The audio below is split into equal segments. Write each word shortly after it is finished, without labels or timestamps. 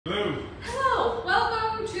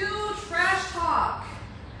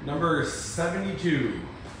Number 72.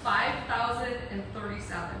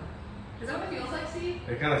 5,037. Is that what it feels like, Steve?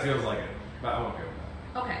 It kind of feels like it, but I'm okay with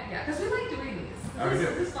that. Okay, yeah, because we like doing these.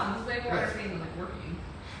 This is fun. This is way more entertaining than like working.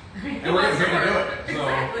 And we're getting paid to do it. So.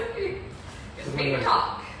 Exactly. It's paid to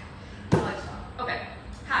talk. I like to talk. Okay.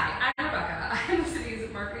 Hi, I'm Rebecca. I'm the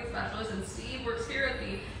city's marketing specialist, and Steve works here at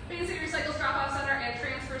the Main City Recycle Drop-Off Center and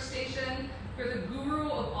Transfer Station. You're the guru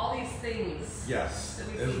of all these things. Yes,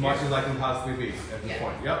 as much as I can possibly be at this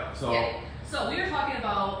point. Yep. So. Yeah. So we are talking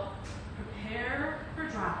about prepare for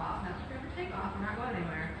drop-off, not prepare for takeoff. We're not going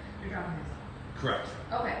anywhere. You're dropping things off. Correct.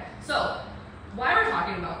 Okay. So why we're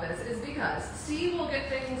talking about this is because Steve will get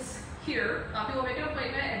things here. People make an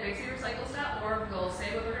appointment at BigCityRecycles.org. They'll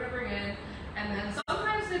say what they're going to bring in, and then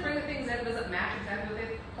sometimes they bring the things in that doesn't match exactly what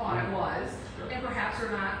they thought it was, and perhaps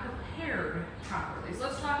they're not prepared properly. So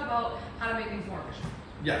let's talk about how to make things more efficient.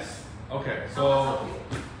 Yes. Okay. How will that help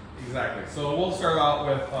you? Exactly. So we'll start out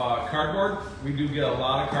with cardboard. We do get a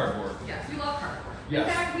lot of cardboard. Yes, we love cardboard. Yes.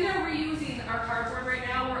 In fact, we are reusing our cardboard right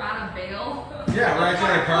now. We're on a bale. Yeah, we're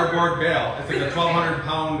actually on a cardboard bale. It's like a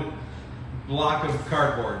 1,200-pound block of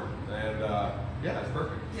cardboard, and yeah, it's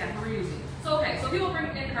perfect. Yeah, we're reusing. So okay, so people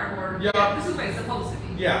bring in cardboard. Yeah. This is what it's supposed to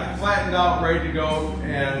be. Yeah, flattened out, ready to go,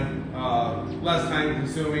 and less time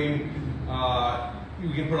consuming.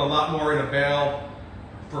 You can put a lot more in a bale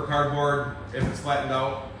for cardboard if it's flattened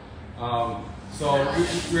out. So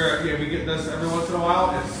we get this every once in a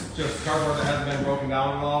while. It's just cardboard that hasn't been broken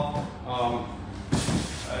down at all.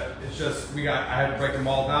 It's just I had to break them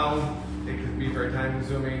all down. It could be very time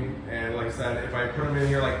consuming, and like I said, if I put them in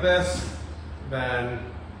here like this, then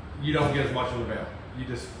you don't get as much in the bale.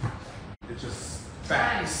 It's just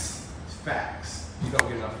facts. It's facts. You don't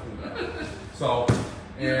get enough in the bale. So.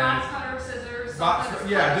 Use box cutter, scissors,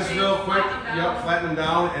 yeah, just real quick. Yep, flatten them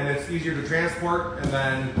down, and it's easier to transport, and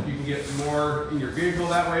then you can get more in your vehicle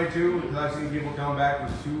that way too. Because I've seen people come back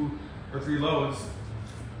with 2 or 3 loads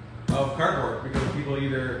of cardboard because people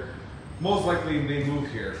most likely they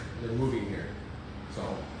moved here. They're moving here, so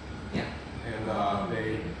yeah, and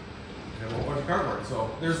they have a whole bunch of cardboard.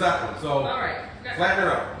 So there's that one. So all right, flatten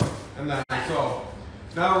her up, and then so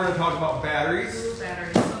now we're going to talk about batteries. Ooh,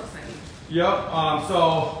 batteries, so exciting. Yep,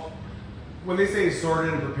 so when they say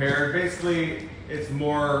sorted and prepared, basically it's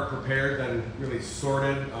more prepared than really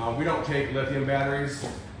sorted. We don't take lithium batteries.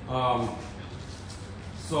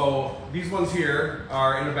 So these ones here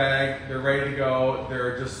are in a bag, they're ready to go.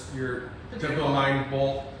 They're just your typical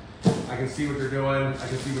 9-bolt. I can see what they're doing, I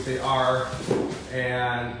can see what they are.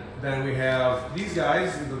 And then we have these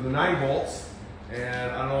guys, these are the 9 bolts.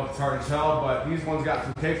 And I don't know if it's hard to tell, but these ones got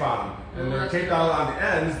some tape on them. And they're taped on the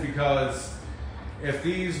ends because if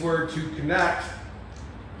these were to connect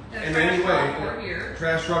in any way,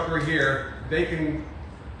 trash truck or here, they can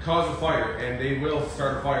cause a fire, and they will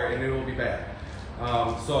start a fire, and it will be bad.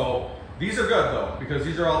 So these are good though, because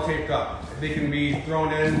these are all taped up. They can be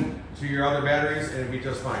thrown in to your other batteries and it'll be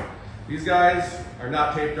just fine. These guys are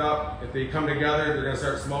not taped up. If they come together, they're going to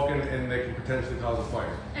start smoking, and they can potentially cause a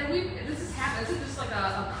fire. And this has happened. This is just like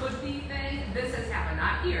a could-be thing. This has happened,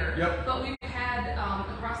 not here. Yep. But we've had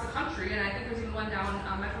across the country, and I think there's even one down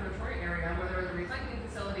Metro Detroit area where there was a recycling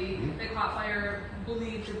facility that caught fire,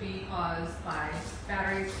 believed to be caused by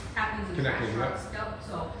batteries. Happens in trash trucks. Yep.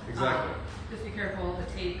 So exactly. Just be careful. The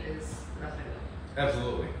tape is the best way to do it.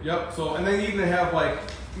 Absolutely. Yep. So, and then you even have like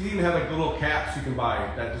little caps you can buy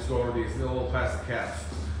that just go over these little plastic caps.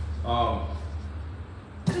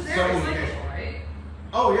 This is recyclable, right?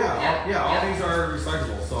 Oh yeah, all these are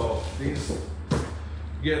recyclable. So these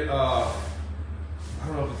get I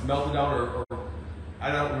don't know if it's melted down or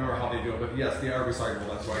I don't remember how they do it, but yes, they are recyclable.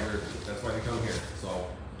 That's why they come here. So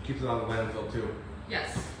keeps it on the landfill too.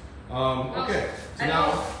 Yes. Okay. So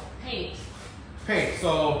now paint. Paint.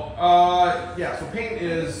 So yeah. So paint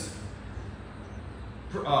is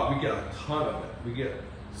we get a ton of it. We get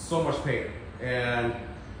so much paint, and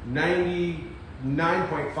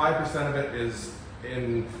 99.5% of it is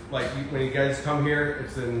in when you guys come here,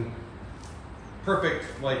 it's in perfect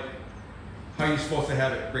how you're supposed to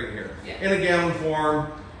have it right here. Yeah. In a gallon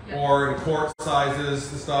form or in quart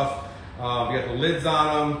sizes and stuff. You got the lids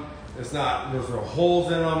on them. There's no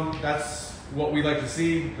holes in them. That's what we like to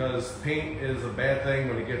see, because paint is a bad thing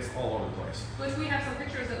when it gets all over the place. Which we have some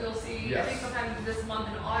pictures that we'll see, yes. I think sometime this month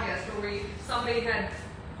in August, where somebody had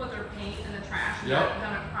put their paint in the trash and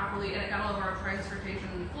done it properly, and it got all over our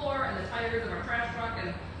transportation floor and the tires of our trash truck,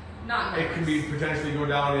 and not nice. It can be potentially go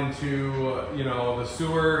down into the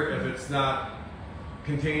sewer if it's not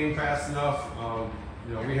contained fast enough.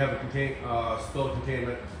 We have a spill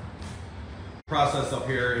containment process up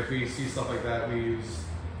here. If we see stuff like that, we use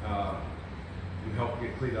and help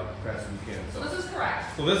get cleaned up as fast as we can. So this is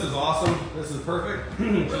correct. So this is awesome. This is perfect.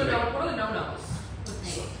 What are the no-nos with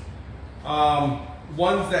paint?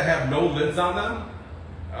 Ones that have no lids on them.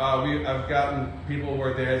 I've gotten people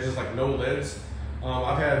where they have just like no lids.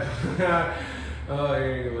 I've had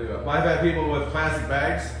I've had people with plastic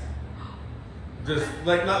bags, just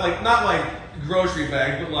like not like grocery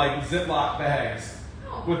bags, but like Ziploc bags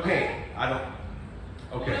with paint. I don't.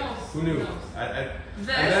 Okay, who knew? And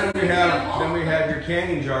then we have your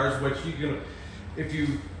canning jars, which you can, if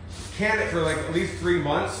you can it for like at least 3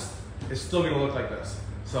 months, it's still gonna look like this.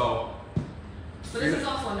 So. But this is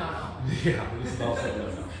also a no-no. Yeah, this is also a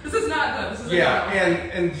no-no. This is not good. This is yeah, a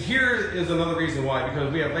no-no. and here is another reason why,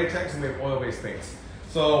 because we have latex and we have oil-based paints.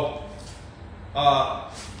 So,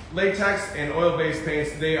 latex and oil-based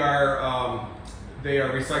paints, they are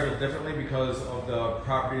recycled differently because of the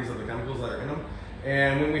properties of the chemicals that are in them.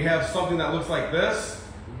 And when we have something that looks like this,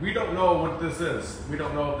 we don't know what this is. We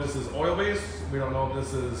don't know if this is oil-based. We don't know if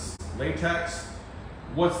this is latex.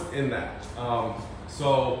 What's in that? I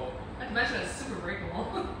can mention it's super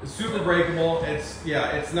breakable. It's super breakable.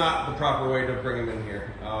 It's not the proper way to bring them in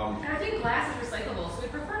here. And I think glass is recyclable, so we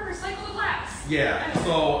prefer to recycle the glass. Yeah.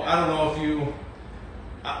 So I don't know if you.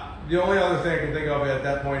 The only other thing I can think of at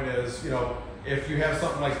that point is, if you have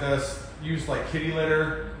something like this, use like kitty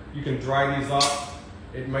litter. You can dry these up.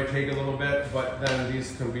 It might take a little bit, but then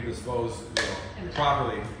these can be disposed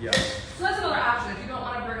properly. Yes. So that's another option. If you don't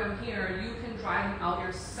want to bring them here, you can dry them out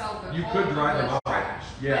yourself. You could dry them out. Trash.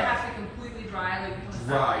 Yeah. But it has to be completely dry, like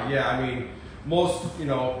right. Yeah. I mean, most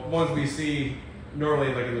ones we see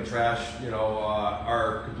normally like in the trash,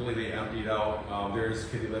 are completely emptied out. There's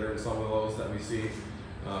kitty litter in some of those that we see,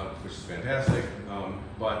 which is fantastic.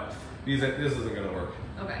 But this isn't going to work.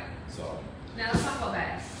 Okay. So. Now let's talk about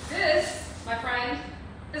bags. This, my friend,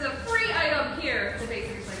 is a free item here at the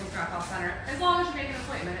Basic Recycles Drop-Off Center, as long as you make an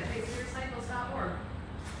appointment at basicrecycles.org.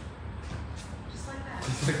 Just like that.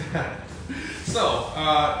 Just like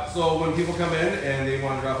that. So when people come in and they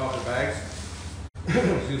want to drop off their bags,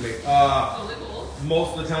 excuse me,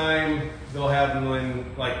 most of the time they'll have them in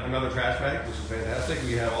like another trash bag, which is fantastic.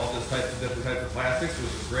 We have all different types of plastics,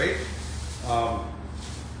 which is great.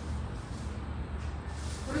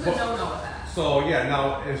 What is a no-no with that? So yeah,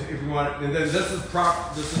 now if you want, and then this is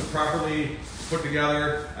properly put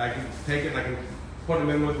together. I can take it and I can put them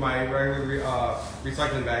in with my regular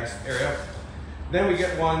recycling bags area. Then we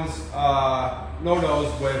get ones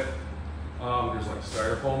no-nos with there's like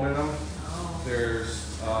styrofoam in them. Oh.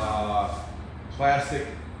 There's plastic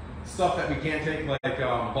stuff that we can't take, like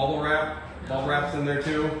bubble wrap. Bubble wrap's in there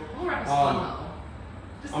too. Bubble wrap is fun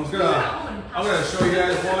though. I'm gonna show you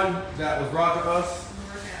guys one that was brought to us.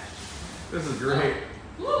 This is great.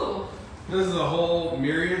 Ooh. This is a whole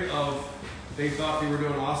myriad of. They thought they were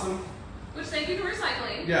doing awesome. Which thank you to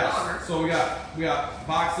recycling. Yes. However. So we got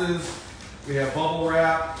boxes. We have bubble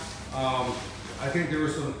wrap. I think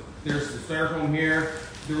there's some styrofoam here.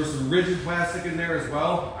 There was some rigid plastic in there as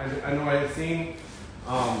well. I know I had seen.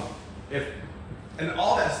 And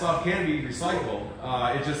all that stuff can be recyclable.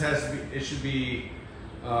 It just has to be. It should be.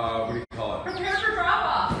 What do you call it? Prepare for drop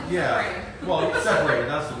off. Yeah. Separated. Well, it's separated.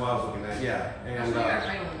 That's what I was looking at. Yeah. And.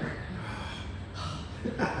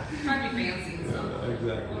 Trying to be fancy and stuff.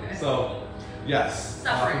 Exactly. Okay. So, yes,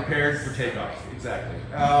 prepared for takeoff. Exactly.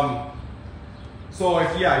 So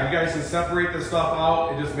if you guys can separate the stuff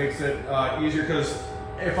out, it just makes it easier, because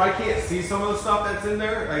if I can't see some of the stuff that's in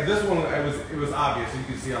there, like this one, it was obvious, you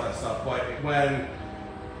could see all that stuff. But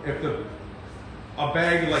if a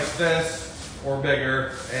bag like this or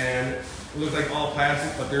bigger, and it looks like all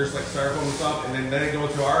plastic, but there's like styrofoam and stuff, and then it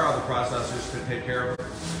goes to our other processors to take care of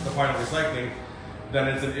the final recycling, then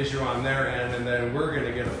it's an issue on their end, and then we're going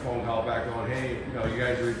to get a phone call back going, hey, you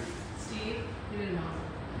guys are... Steve, you didn't know.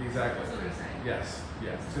 Exactly. That's what I'm saying. Yes.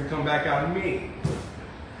 It's going to come back on me.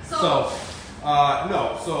 So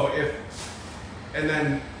no. So and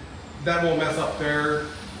then that will mess up their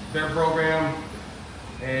program.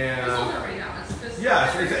 And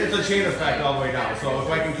yes, it's a chain effect all the way down. So if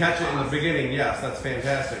I can catch it in the beginning, yes, that's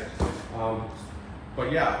fantastic.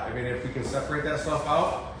 But yeah, I mean, if we can separate that stuff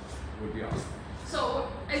out, it would be awesome. So,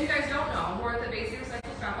 if you guys don't know, we're at the Basic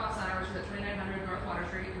Recycles Drop-Off Center, which is at 2900 North Water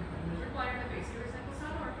Street. Is required at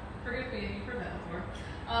basicrecycles.org. Forgive me if you've heard that before.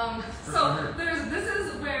 This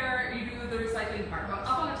is where you do the recycling part. But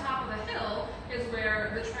up on the top of the hill is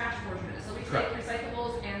where the trash portion is. So we take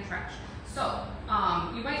recyclables and trash. So,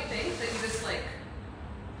 you might think that you just like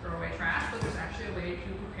throw away trash, but there's actually a way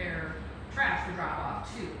to prepare trash for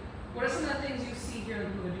drop-off too. What are some of the things you see here that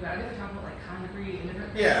people would do better? I think we talk about like concrete and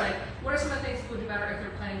different things. Yeah. Like, what are some of the things people would do better if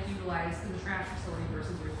they're planning like to utilize the trash facility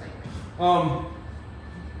versus recycling?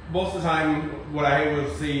 Most of the time, what I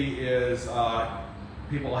would see is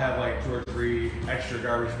people have like 2 or 3 extra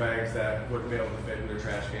garbage bags that wouldn't be able to fit in their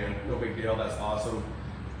trash can. No big deal, that's awesome.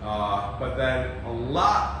 But then a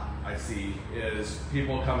lot I see is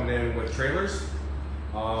people coming in with trailers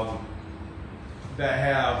that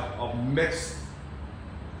have a mixed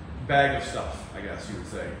bag of stuff, I guess you would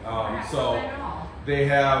say. So they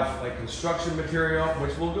have like construction material,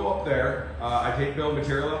 which will go up there. I take build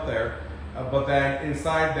material up there, but then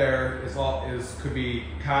inside there could be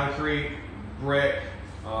concrete, brick,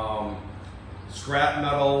 scrap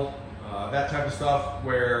metal, that type of stuff,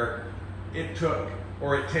 where it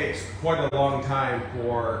takes quite a long time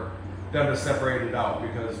for them to separate it out,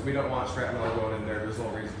 because we don't want scrap metal going in there. There's no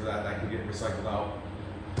reason for that. That can get recycled out.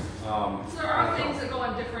 So there are things that go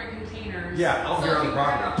in different containers. Yeah, out here on the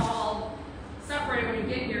property. So if you all separate when you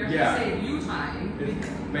get here, yeah. to save you time.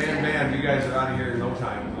 Man, you guys are out of here in no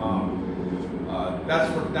time.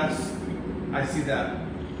 I see that.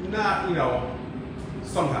 Not,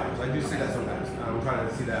 sometimes. I do see that sometimes. I'm trying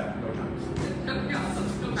to see that no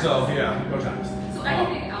times. So, yeah, no times. So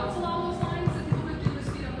anything else along those lines that people could do to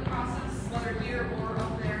speed up the process, whether here or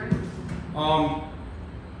up there?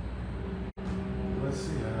 Let's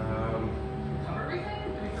see. Cover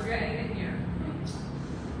everything? Did we forget anything here?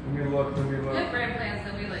 Let me look. We have grand plans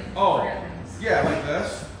that we forget things. Yeah, like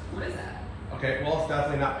this. What is that? Okay, well, it's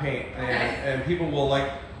definitely not paint, Okay. and people will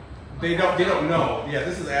they don't know. Yeah,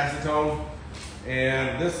 this is acetone,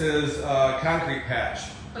 and this is concrete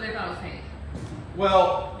patch. But they thought it was paint.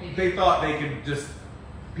 Well, they thought they could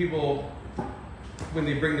people, when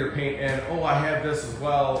they bring their paint in, oh, I have this as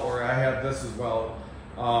well, or I have this as well.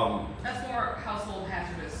 That's more household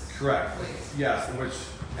hazardous. Correct. Waste. Yes, which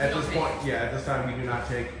at this point, at this time we do not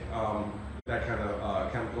take that kind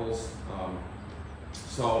of chemicals.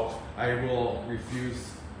 So I will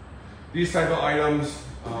refuse these type of items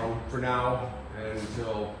for now and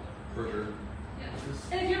until further. Yeah.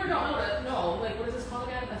 And if you ever don't know, what is this called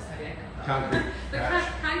again? That's heavy. Concrete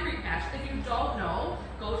patch. Concrete patch. If you don't know,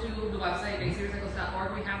 go to the website,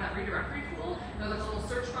 basicrecycles.org. We have that redirectory tool. There's a little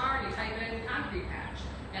search bar, and you type in concrete patch.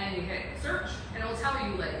 And you hit search, and it'll tell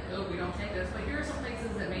you, oh, we don't take this, but here are some places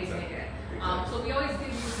that may take it. So we always give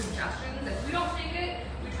you suggestions. If we don't take it,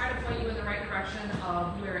 we try to point you in the right direction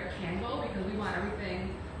of where it can go, because we want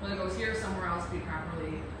everything, whether it goes here or somewhere else, to be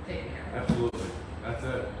properly taken care of. Absolutely. That's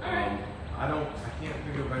it. All right. I can't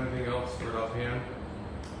think of anything else for it offhand.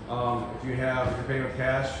 If you're paying with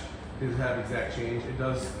cash, it does have exact change. It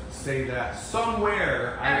does say that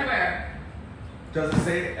somewhere. Everywhere. Does it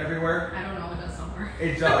say it everywhere? I don't know. It does somewhere.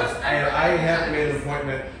 It does. I haven't made an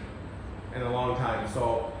appointment in a long time,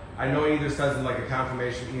 so I know it either says in like a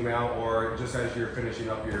confirmation email or just as you're finishing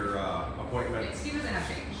up your appointment. Steve doesn't have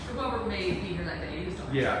change. Whoever may be here that day, you just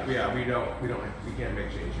don't. Yeah, we can't make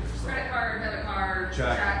change here. So. Credit card, debit card,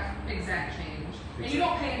 check, exact change. And you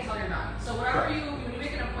don't pay until you're done. So whatever when you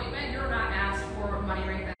make an appointment, you're not asked for money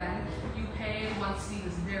right then. You pay once Steve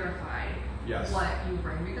is verified what you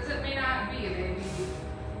bring, because it may not be, it may be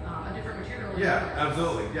a different material. Yeah,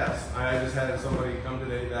 absolutely, yes. I just had somebody come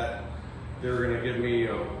today that they were going to give me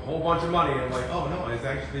a whole bunch of money, and I'm like, oh no, it's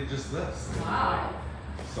actually just this. Wow.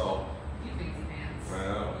 So. You fancy pants.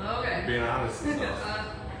 Well, okay. Being honest and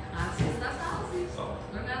stuff. Honesty is the best policy. So.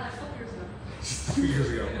 Learned that like 12 years ago. Just 2 years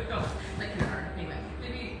ago. Like kindergarten, anyway.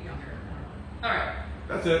 Maybe younger. All right.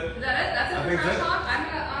 That's it. Is that it? That's it I for think Trash that's it. Talk.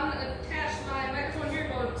 I'm gonna attach my microphone here,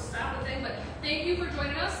 go stop the thing. But thank you for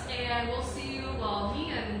joining us, and we'll see you. Well,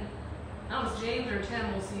 me and I don't know if it's James or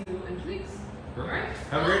Tim. We'll see you in 2 weeks. All right.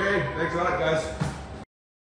 Have a great day. Thanks a lot, guys.